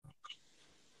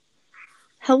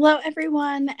Hello,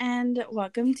 everyone, and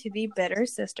welcome to the Bitter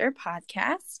Sister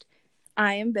podcast.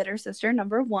 I am Bitter Sister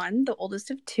number 1, the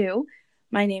oldest of 2.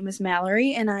 My name is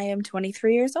Mallory, and I am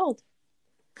 23 years old.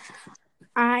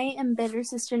 I am Bitter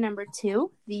Sister number 2,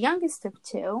 the youngest of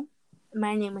 2.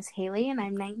 My name is Haley, and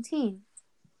I'm 19.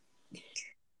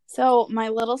 So, my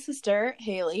little sister,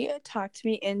 Haley, talked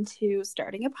me into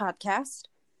starting a podcast.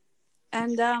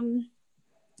 And,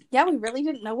 we really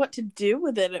didn't know what to do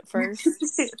with it at first.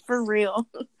 For real.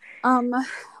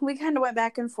 We kind of went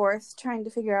back and forth trying to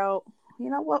figure out,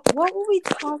 what will we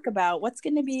talk about? What's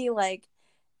going to be, like,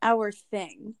 our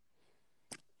thing?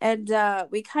 And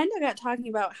we kind of got talking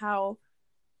about how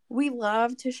we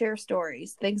love to share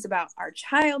stories, things about our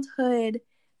childhood,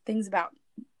 things about,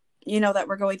 that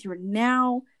we're going through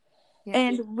now. Yeah.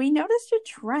 And we noticed a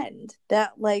trend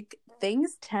that, like,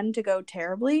 things tend to go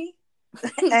terribly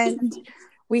and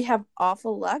we have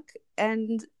awful luck,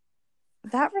 and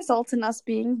that results in us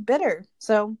being bitter.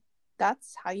 So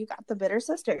that's how you got the Bitter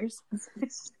Sisters.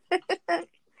 All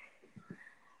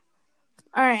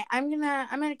right, I'm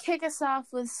gonna kick us off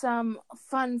with some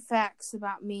fun facts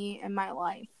about me and my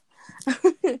life.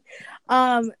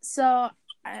 Of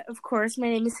course, my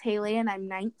name is Haley, and I'm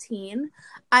 19.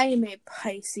 I am a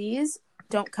Pisces.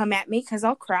 Don't come at me because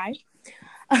I'll cry.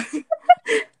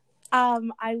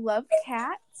 I love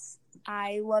cats.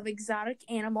 I love exotic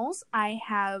animals. I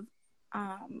have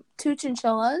 2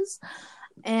 chinchillas,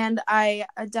 and I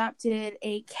adopted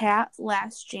a cat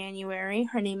last January.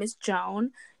 Her name is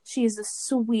Joan. She is the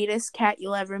sweetest cat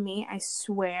you'll ever meet, I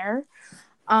swear.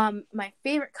 My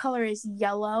favorite color is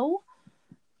yellow,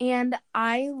 and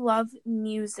I love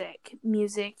music.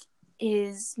 Music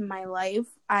is my life.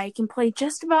 I can play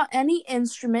just about any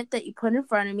instrument that you put in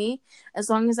front of me, as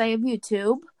long as I have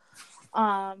YouTube.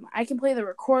 I can play the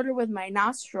recorder with my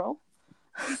nostril.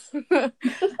 I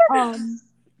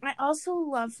also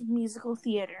love musical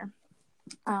theater.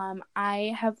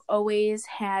 I have always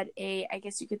had I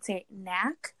guess you could say,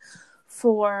 knack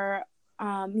for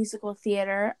musical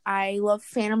theater. I love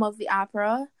Phantom of the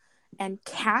Opera and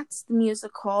Cats, the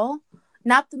musical.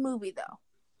 Not the movie, though.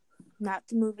 Not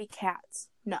the movie Cats.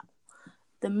 No.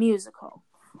 The musical.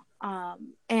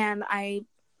 And I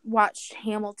watched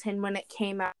Hamilton when it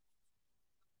came out.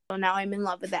 So now I'm in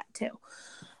love with that, too.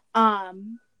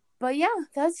 But yeah,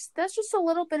 that's just a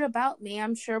little bit about me.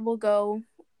 I'm sure we'll go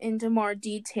into more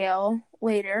detail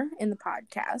later in the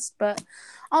podcast, but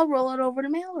I'll roll it over to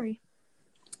Mallory.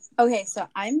 Okay, so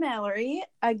I'm Mallory.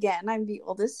 Again, I'm the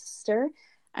oldest sister.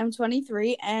 I'm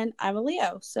 23, and I'm a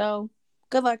Leo, so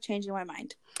good luck changing my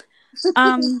mind.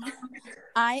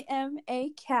 I am a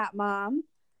cat mom,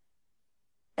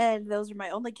 and those are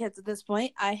my only kids at this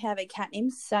point. I have a cat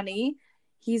named Sunny.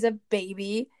 He's a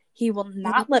baby. He will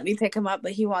not let me pick him up,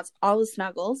 but he wants all the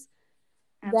snuggles.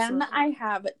 Absolutely. Then I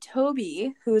have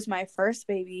Toby, who's my first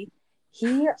baby.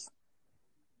 He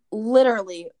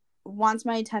literally wants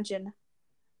my attention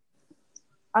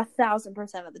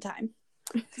 1,000% of the time.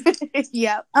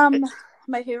 Yep.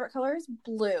 My favorite color is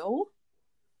blue.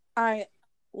 I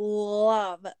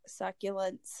love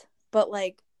succulents, but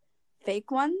like fake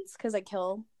ones, because I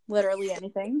kill literally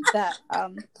anything that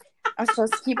I'm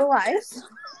supposed to keep alive.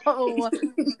 Oh,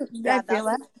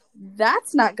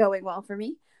 that's not going well for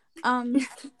me. I'm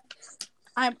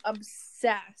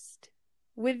obsessed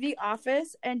with The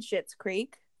Office and Schitt's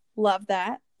Creek. Love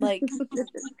that. Like,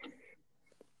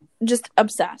 just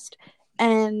obsessed.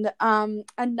 And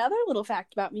another little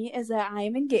fact about me is that I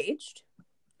am engaged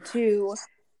to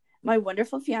my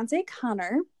wonderful fiance,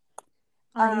 Connor.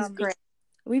 He's great.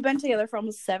 We've been together for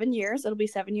almost 7 years. It'll be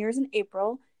 7 years in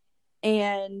April.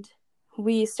 And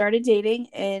we started dating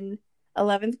in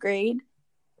 11th grade.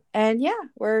 And yeah,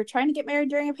 we're trying to get married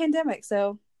during a pandemic.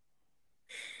 So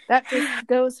that just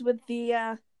goes with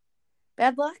the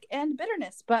bad luck and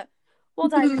bitterness. But we'll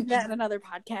dive into that in another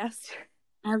podcast.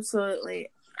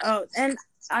 Absolutely. Oh, and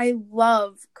I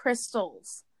love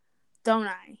crystals, don't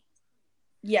I?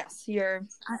 Yes, yeah.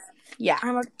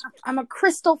 I'm a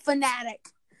crystal fanatic.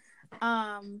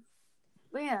 But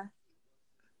yeah.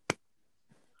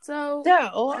 So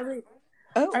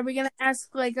are we gonna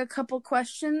ask like a couple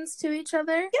questions to each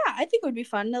other? Yeah, I think it would be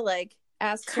fun to like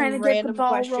ask kind of random get the ball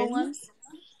questions. Rolling.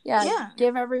 Yeah,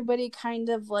 give everybody kind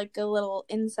of like a little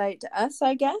insight to us,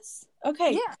 I guess.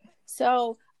 Okay. Yeah.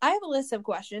 So I have a list of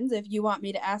questions if you want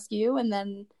me to ask you, and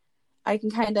then I can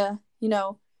kind of,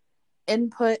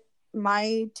 input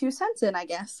my 2 cents in, I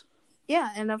guess.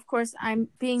 Yeah, and of course, I'm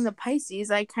being the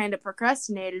Pisces, I kind of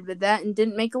procrastinated with that and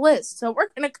didn't make a list, so we're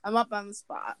going to come up on the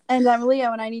spot. And I'm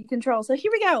Leo, and I need control, so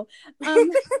here we go.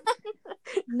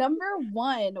 Number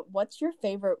 1, what's your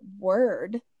favorite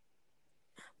word?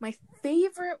 My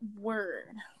favorite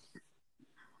word.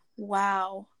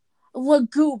 Wow.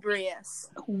 Lugubrious.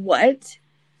 What?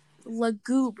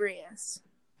 Lugubrious.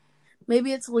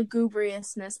 Maybe it's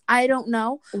lugubriousness. I don't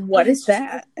know. What is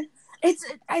that?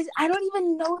 I don't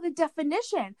even know the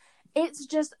definition. It's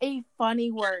just a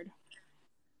funny word.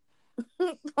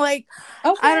 Like,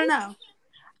 okay. I don't know.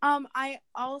 I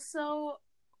also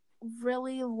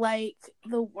really like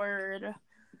the word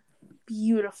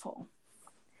beautiful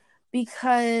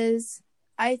because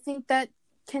I think that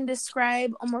can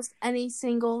describe almost any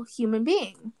single human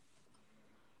being.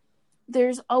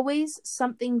 There's always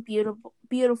something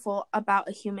beautiful about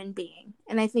a human being,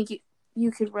 and I think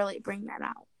you could really bring that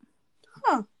out.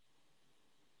 Huh.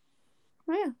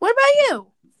 Yeah. What about you?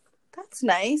 That's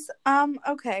nice.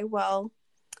 Okay, well,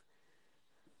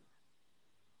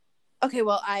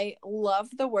 I love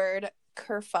the word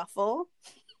kerfuffle.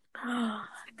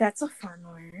 That's a fun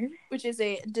word. Which is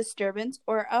a disturbance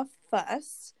or a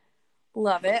fuss.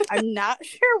 Love it. I'm not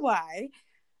sure why.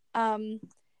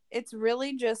 It's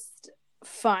really just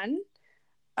fun.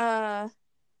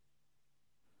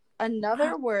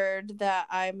 Another word that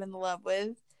I'm in love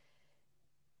with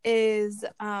is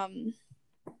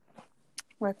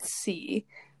let's see.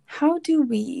 How do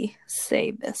we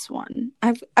say this one?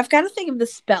 I've got to think of the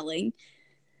spelling.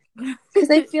 Because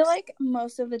I feel like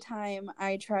most of the time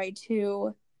I try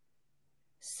to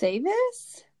say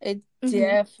this,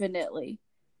 definitely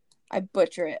I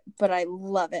butcher it, but I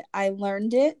love it. I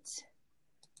learned it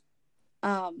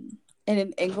in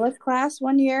an English class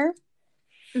one year.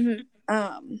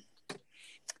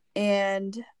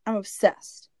 And I'm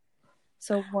obsessed.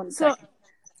 So second.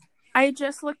 I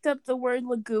just looked up the word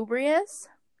lugubrious.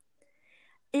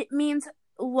 It means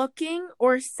looking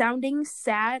or sounding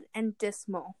sad and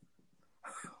dismal.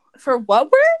 For what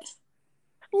word?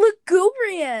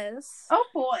 Lugubrious. Oh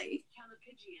boy.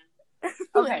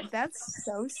 Okay. That's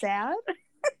so sad.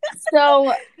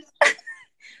 So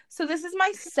this is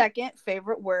my second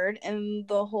favorite word in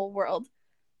the whole world.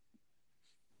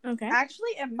 Okay.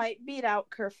 Actually, it might beat out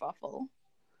kerfuffle.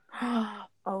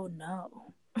 Oh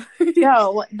no.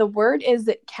 No, the word is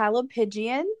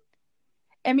callipygian.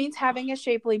 It means having a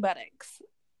shapely buttocks.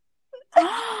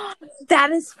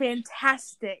 That is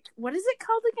fantastic. What is it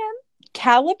called again?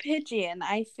 Callipygian,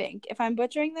 I think. If I'm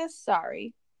butchering this,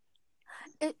 sorry.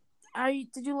 Did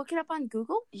you look it up on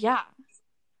Google? Yeah.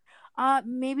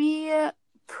 Maybe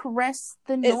press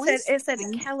the noise. It said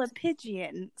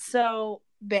callipygian. So,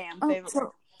 bam.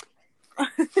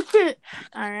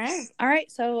 All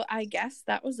right. So I guess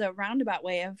that was a roundabout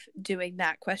way of doing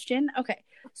that question. Okay.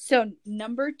 So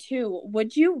number 2,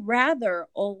 would you rather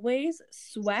always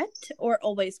sweat or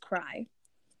always cry?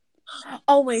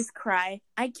 Always cry.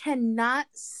 I cannot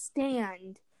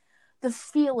stand the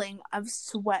feeling of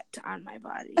sweat on my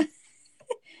body.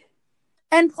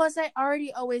 And plus, I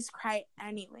already always cry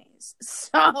anyways.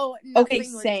 So, okay,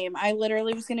 same. I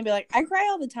literally was going to be like, I cry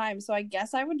all the time, so I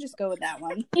guess I would just go with that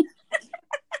one.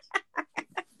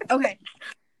 Okay.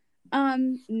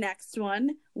 Next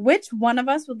one. Which one of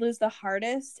us would lose the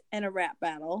hardest in a rap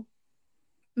battle?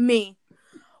 Me.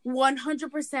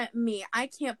 100% me. I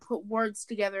can't put words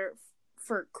together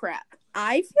for crap.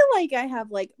 I feel like I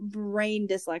have, like, brain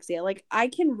dyslexia. Like, I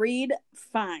can read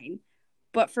fine,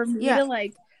 but for me to,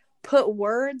 like, put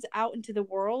words out into the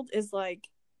world is, like,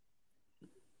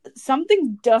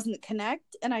 something doesn't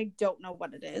connect, and I don't know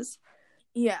what it is.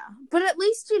 Yeah, but at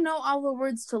least you know all the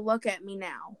words to look at me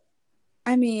now.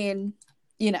 I mean,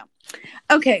 you know.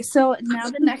 Okay, so now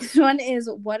the next one is,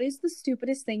 what is the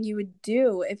stupidest thing you would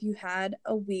do if you had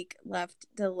a week left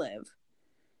to live?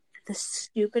 The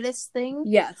stupidest thing?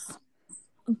 Yes.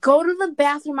 Go to the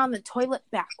bathroom on the toilet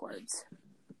backwards.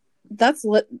 That's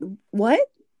what?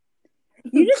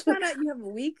 You just found out you have a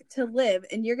week to live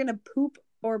and you're going to poop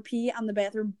or pee on the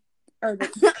bathroom.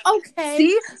 Okay.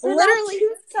 See? So literally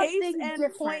something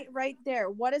and point right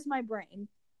there. What is my brain?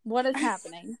 What is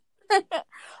happening?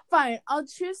 Fine. I'll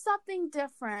choose something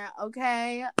different,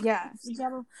 okay? Yeah.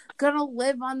 You gotta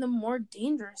live on the more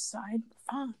dangerous side.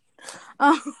 Fine.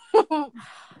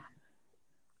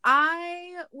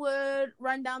 I would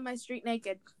run down my street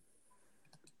naked.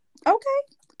 Okay.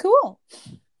 Cool.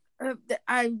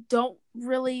 I'm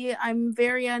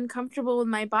very uncomfortable with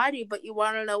my body, but you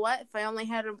want to know what? If I only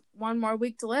had one more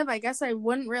week to live, I guess I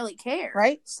wouldn't really care.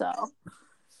 Right? So,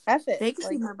 F it. They can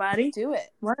see my body. Do it.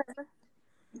 Whatever.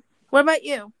 What about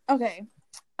you? Okay.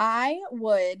 I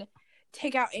would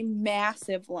take out a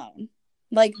massive loan.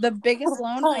 Like the biggest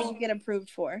loan I could get approved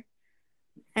for.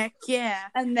 Heck yeah.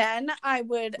 And then I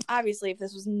would, obviously, if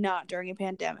this was not during a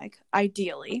pandemic,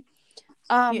 ideally.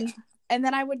 And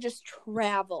then I would just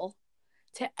travel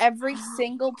to every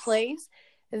single place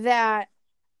that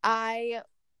I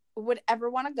would ever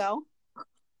want to go.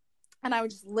 And I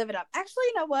would just live it up. Actually,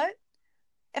 you know what?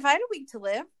 If I had a week to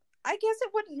live, I guess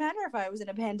it wouldn't matter if I was in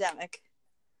a pandemic.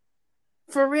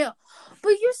 For real.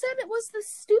 But you said it was the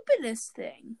stupidest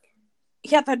thing.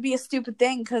 Yeah, that'd be a stupid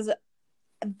thing, because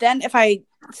then if I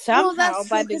somehow... Well, that's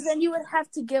true, because then you would have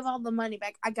to give all the money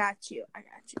back. I got you.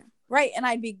 Right, and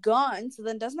I'd be gone, so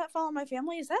then doesn't that fall on my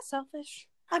family? Is that selfish?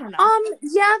 I don't know.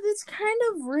 Yeah, that's kind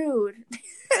of rude.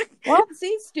 Well,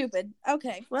 see, stupid.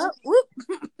 Okay. Well, whoop.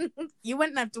 You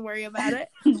wouldn't have to worry about it.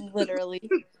 Literally.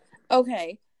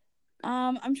 Okay.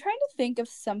 I'm trying to think of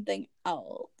something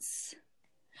else.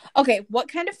 Okay,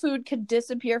 what kind of food could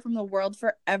disappear from the world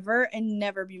forever and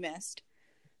never be missed?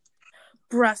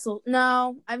 Brussels.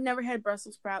 No, I've never had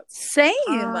Brussels sprouts. Same.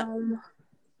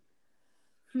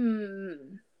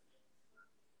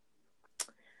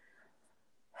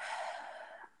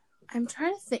 I'm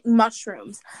trying to think.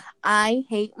 Mushrooms. I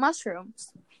hate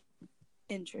mushrooms.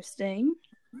 Interesting.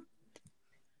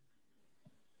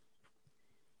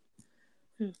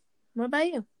 What about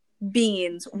you?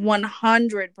 Beans,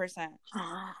 100%.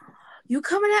 You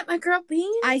coming at my girl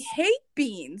beans? I hate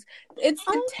beans. It's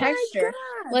the texture.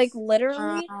 Like,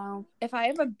 literally, if I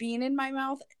have a bean in my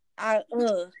mouth,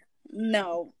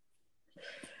 no.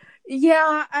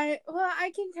 Yeah,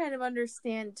 I can kind of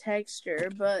understand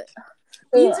texture, but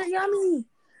beans are yummy.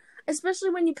 Especially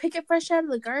when you pick it fresh out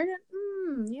of the garden.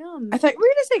 Yum. I thought we were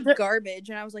going to say garbage,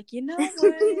 and I was like, you know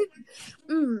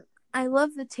what? I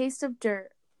love the taste of dirt.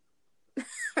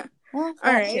 Well,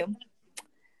 all right.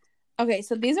 Okay,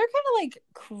 so these are kind of like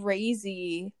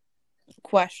crazy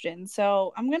questions.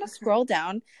 So I'm going to scroll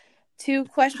down to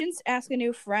questions to ask a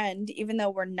new friend, even though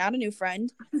we're not a new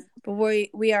friend, but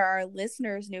we are our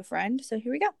listeners' new friend. So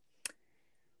here we go.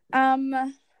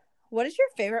 What is your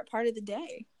favorite part of the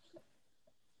day?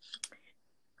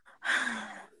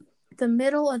 The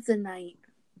middle of the night.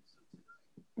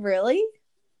 Really?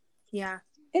 Yeah.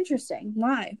 Interesting.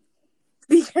 Why?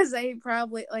 Because I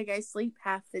probably, I sleep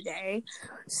half the day.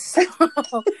 So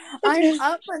I'm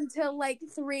up until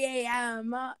 3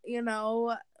 a.m.,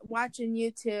 watching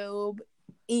YouTube,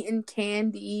 eating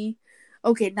candy.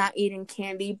 Okay, not eating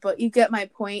candy, but you get my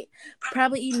point.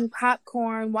 Probably eating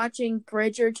popcorn, watching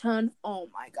Bridgerton. Oh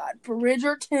my God.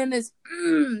 Bridgerton is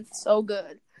so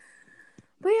good.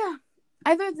 But yeah,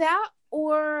 either that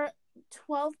or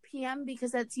 12 p.m.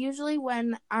 because that's usually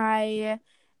when I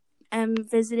am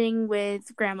visiting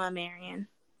with Grandma Marion.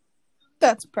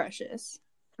 That's precious.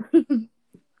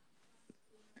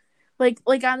 Like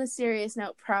on a serious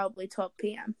note, probably 12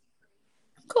 p.m.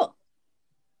 Cool.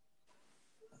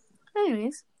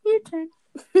 Anyways, your turn.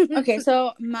 Okay,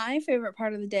 so my favorite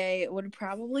part of the day would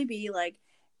probably be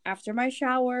after my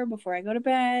shower, before I go to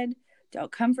bed.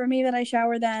 Don't come for me that I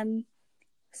shower then.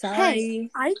 Sorry. Hey,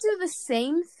 I do the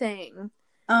same thing.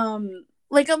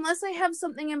 Unless I have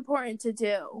something important to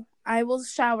do, I will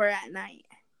shower at night.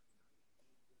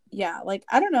 Yeah,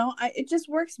 I don't know. It just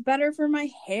works better for my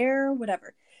hair,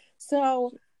 whatever.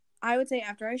 So I would say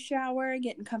after I shower,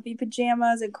 get in comfy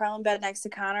pajamas and crawl in bed next to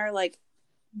Connor,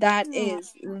 that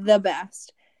is the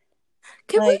best.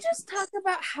 Can we just talk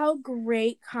about how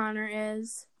great Connor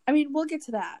is? I mean, we'll get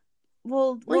to that.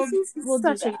 We'll do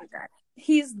that.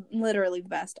 He's literally the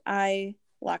best. I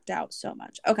lucked out so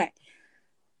much. Okay.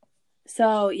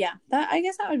 So, yeah, I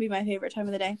guess that would be my favorite time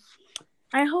of the day.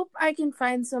 I hope I can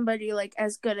find somebody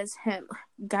as good as him.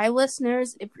 Guy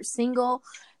listeners, if you're single,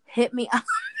 hit me up.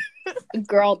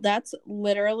 Girl, that's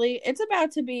literally, it's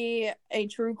about to be a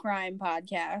true crime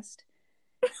podcast.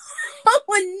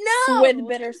 Oh, no! With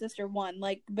Bitter Sister 1.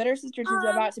 Bitter Sister 2 is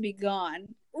about to be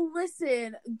gone.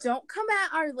 Listen, don't come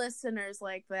at our listeners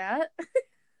like that.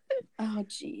 Oh,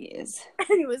 jeez.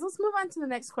 Anyways, let's move on to the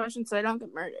next question so I don't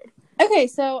get murdered. Okay,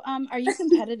 so, are you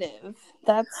competitive?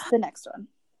 That's the next one.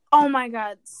 Oh my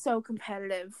God, so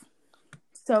competitive.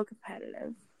 So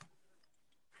competitive.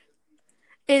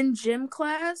 In gym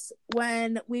class,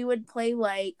 when we would play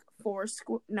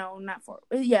Foursquare,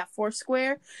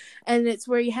 and it's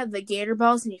where you have the gator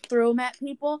balls and you throw them at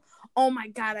people. Oh my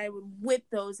God, I would whip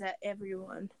those at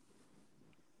everyone.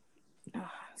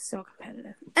 Oh, so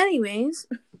competitive. Anyways,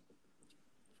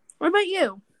 what about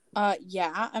you?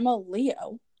 Yeah, I'm a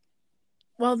Leo.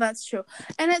 Well, that's true.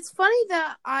 And it's funny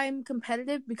that I'm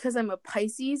competitive because I'm a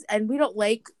Pisces and we don't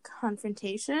like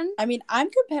confrontation. I mean, I'm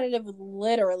competitive with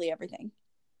literally everything.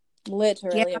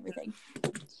 Everything.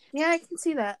 Yeah, I can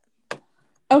see that.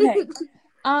 Okay.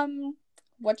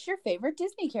 What's your favorite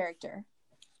Disney character?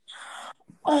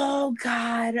 Oh,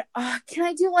 God. Can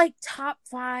I do top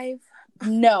 5?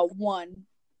 No, one.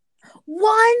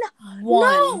 One?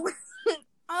 No!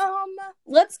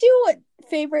 let's do a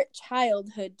favorite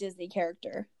childhood Disney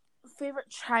character. Favorite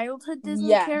childhood Disney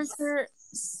Yes. character?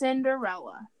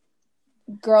 Cinderella.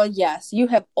 Girl, yes. You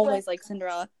have always liked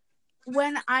Cinderella.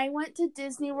 When I went to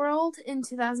Disney World in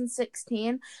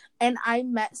 2016 and I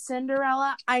met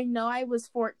Cinderella, I know I was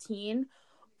 14,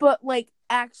 but like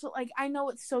actually, like I know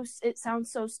it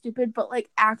sounds so stupid, but like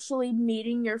actually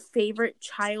meeting your favorite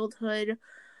childhood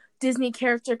Disney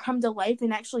character come to life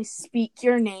and actually speak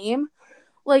your name,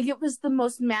 like it was the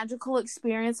most magical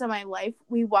experience of my life.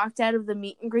 We walked out of the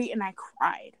meet and greet and I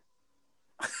cried.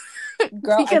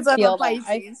 Girl, because I I'm feel a that.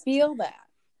 I Pisces. feel that.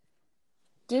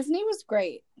 Disney was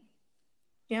great.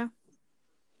 Yeah.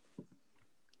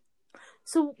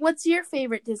 So, what's your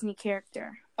favorite Disney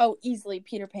character? Oh, easily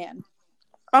Peter Pan.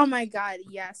 Oh my god,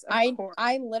 yes, of course.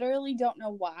 I literally don't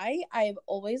know why. I've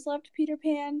always loved Peter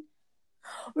Pan.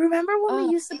 Remember when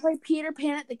we used to play Peter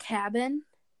Pan at the cabin?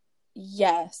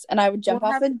 Yes, and I would jump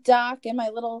off the dock in my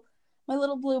little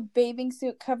blue bathing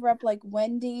suit, cover up like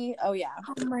Wendy. Oh yeah.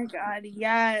 Oh my god,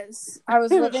 yes. I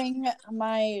was living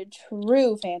my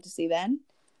true fantasy then.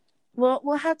 Well,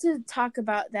 we'll have to talk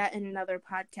about that in another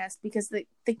podcast because the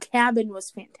cabin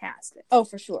was fantastic. Oh,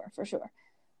 for sure.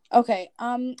 Okay,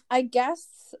 I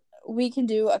guess we can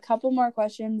do a couple more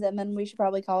questions and then we should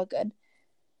probably call it good.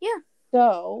 Yeah.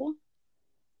 So,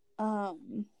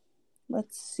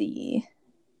 let's see.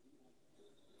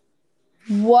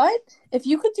 What if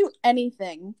you could do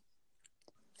anything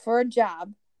for a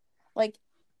job, like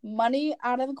money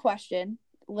out of the question,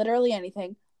 literally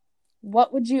anything?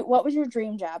 What would your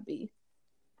dream job be?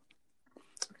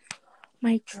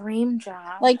 My dream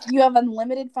job. Like you have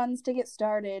unlimited funds to get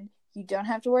started. You don't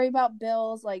have to worry about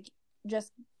bills. Like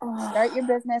just start your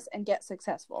business and get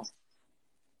successful.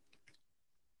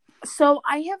 So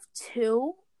I have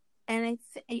two, and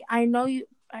I know you.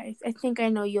 I think I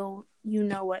know you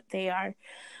know what they are,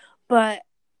 but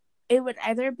it would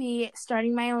either be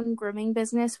starting my own grooming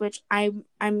business, which I'm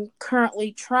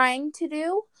currently trying to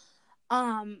do,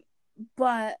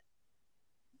 but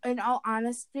in all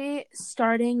honesty,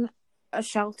 starting a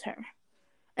shelter,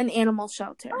 an animal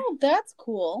shelter. Oh, that's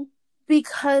cool.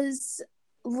 Because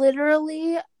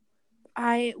literally,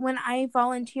 when I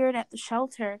volunteered at the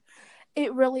shelter,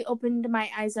 it really opened my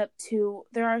eyes up to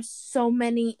there are so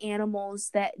many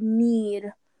animals that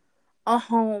need a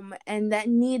home and that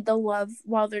need the love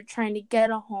while they're trying to get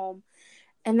a home.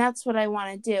 And that's what I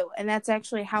want to do. And that's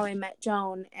actually how I met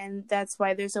Joan. And that's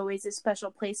why there's always a special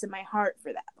place in my heart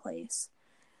for that place.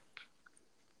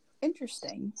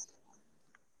 Interesting.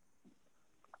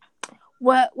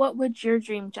 What would your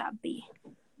dream job be?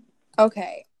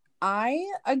 Okay. I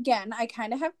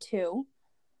kind of have two.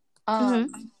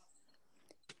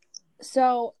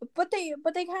 So, but they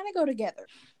kind of go together.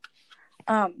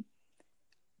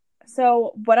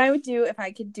 So what I would do if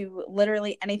I could do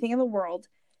literally anything in the world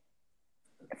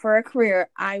for a career,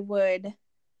 I would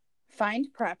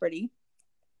find property,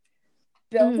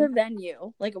 build a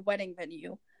venue, like a wedding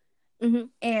venue,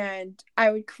 and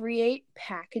I would create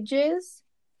packages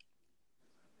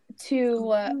to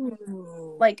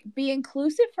like be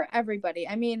inclusive for everybody.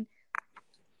 I mean,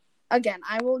 again,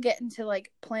 I will get into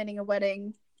like planning a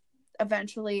wedding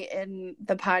eventually in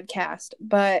the podcast,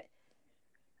 but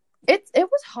it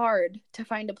was hard to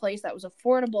find a place that was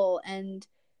affordable, and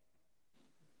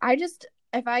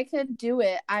if I could do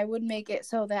it, I would make it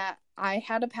so that I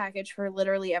had a package for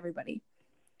literally everybody.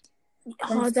 Oh,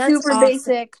 From that's super awesome.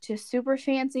 basic to super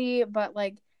fancy, but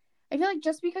like I feel like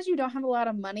just because you don't have a lot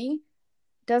of money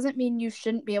doesn't mean you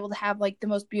shouldn't be able to have like the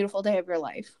most beautiful day of your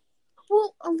life.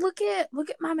 Well, look at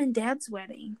Mom and Dad's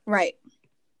wedding. Right.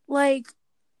 Like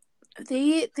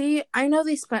they I know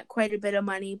they spent quite a bit of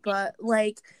money, but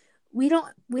like we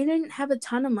didn't have a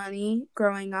ton of money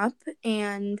growing up,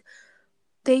 and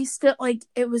they still, like,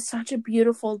 it was such a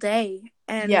beautiful day,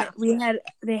 and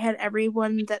they had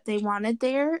everyone that they wanted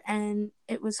there, and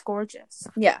it was gorgeous.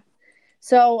 Yeah.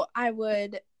 So I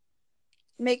would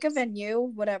make a venue,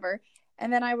 whatever,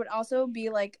 and then I would also be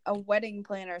like a wedding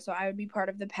planner, so I would be part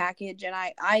of the package, and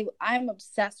I'm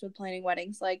obsessed with planning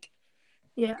weddings. Like,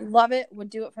 yeah, love it, would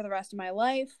do it for the rest of my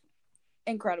life.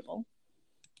 Incredible.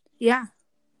 Yeah.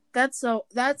 That's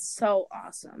so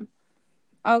awesome.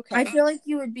 Okay. I feel like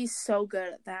you would be so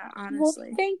good at that, honestly.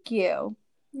 Well, thank you.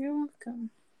 You're welcome.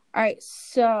 All right,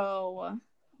 so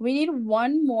we need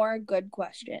one more good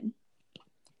question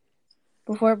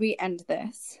before we end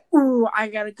this. Ooh, I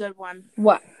got a good one.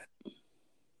 What?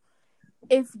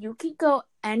 If you could go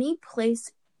any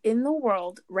place in the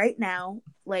world right now,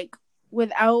 like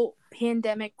without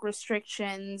pandemic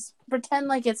restrictions, pretend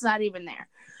like it's not even there.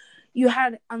 You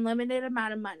had unlimited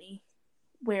amount of money.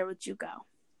 Where would you go?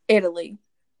 Italy.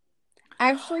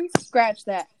 Actually, scratch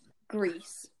that.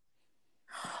 Grease.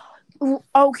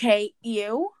 Okay,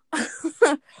 you.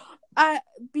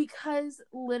 Because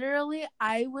literally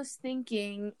I was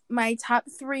thinking my top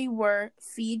 3 were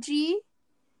Fiji,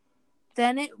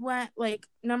 then it went like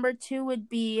number 2 would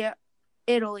be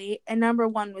Italy, and number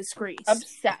 1 was Greece.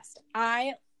 Obsessed.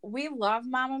 We love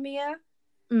Mamma Mia.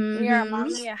 We are a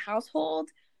Mamma Mia household.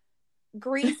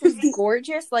 Greece is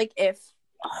gorgeous. Like, if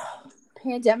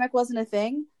pandemic wasn't a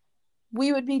thing,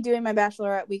 we would be doing my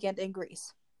bachelorette weekend in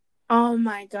Greece. Oh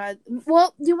my god.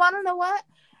 Well, you want to know what?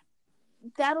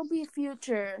 That'll be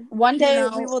future. One day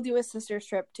we will do a sister's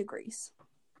trip to Greece.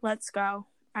 Let's go.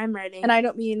 I'm ready. And I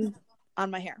don't mean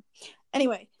on my hair.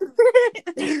 Anyway.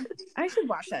 I should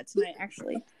watch that tonight,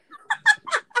 actually.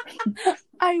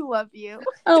 I love you.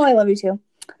 Oh, I love you too.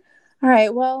 All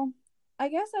right, well, I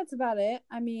guess that's about it.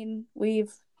 I mean,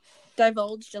 we've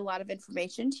divulged a lot of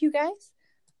information to you guys.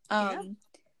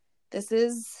 This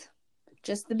is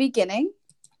just the beginning.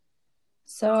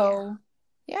 So,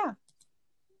 yeah.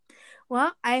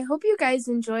 Well, I hope you guys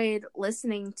enjoyed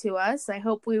listening to us. I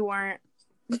hope we weren't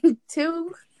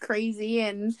too crazy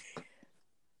and,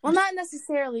 well, not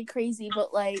necessarily crazy,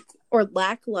 but like... Or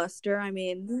lackluster, I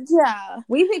mean. Yeah.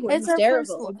 We think we're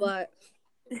hysterical, but...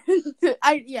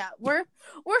 we're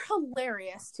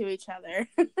hilarious to each other.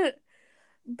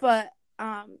 But,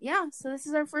 yeah, so this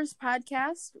is our first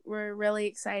podcast. We're really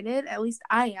excited. At least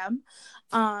I am.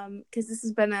 Because this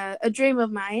has been a dream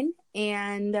of mine.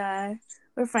 And,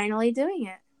 we're finally doing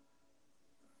it.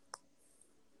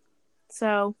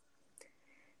 So,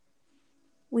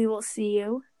 we will see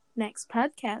you next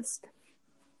podcast.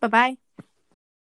 Bye-bye.